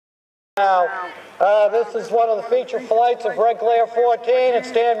This is one of the feature flights of Red Glare 14. It's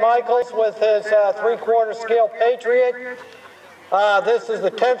Dan Michaels with his 3/4 scale Patriot. This is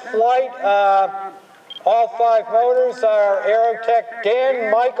the 10th flight. All 5 motors are AEROTECH Dan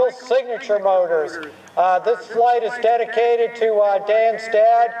Michaels signature motors. This flight is dedicated to Dan's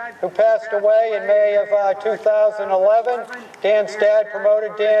dad, who passed away in May of 2011. Dan's dad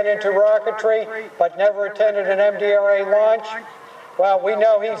promoted Dan into rocketry, but never attended an MDRA launch. Well, we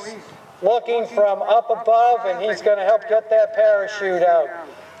know he's looking from up above, and he's going to help get that parachute out.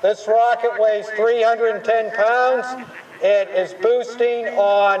 This rocket weighs 310 pounds. It is boosting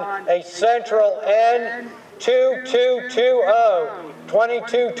on a Central N2220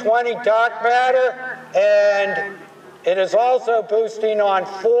 2220 dark matter, and it is also boosting on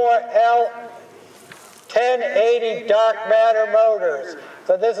 4 L1080 dark matter motors.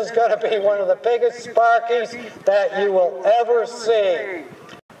 So this is going to be one of the biggest Sparkies that you will ever see.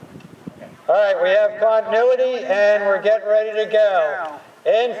 All right, we have continuity, and we're getting ready to go.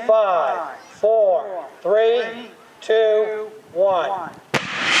 In 5, 4, 3, 2, 1.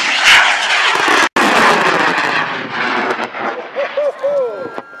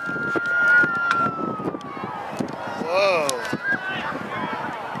 Whoa.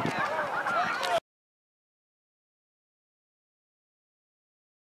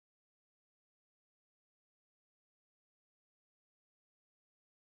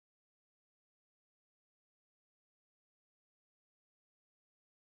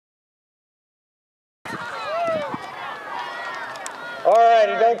 All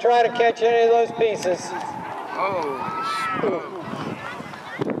righty, don't try to catch any of those pieces. Oh, smoke.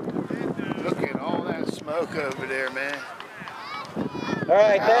 Look at all that smoke over there, man. All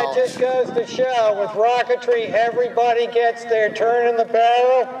right, that just goes to show, with rocketry, everybody gets their turn in the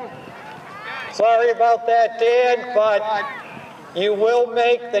barrel. Sorry about that, Dan, but you will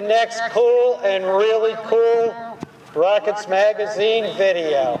make the next cool and really cool Rockets Magazine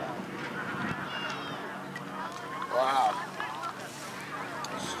video. Wow.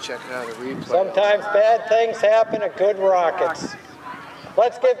 Check out a replay. Sometimes bad things happen to good rockets.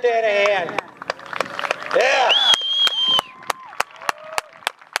 Let's give Dan a hand. Yeah.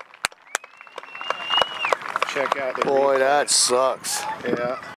 Check out the Boy, replay. that sucks. Yeah.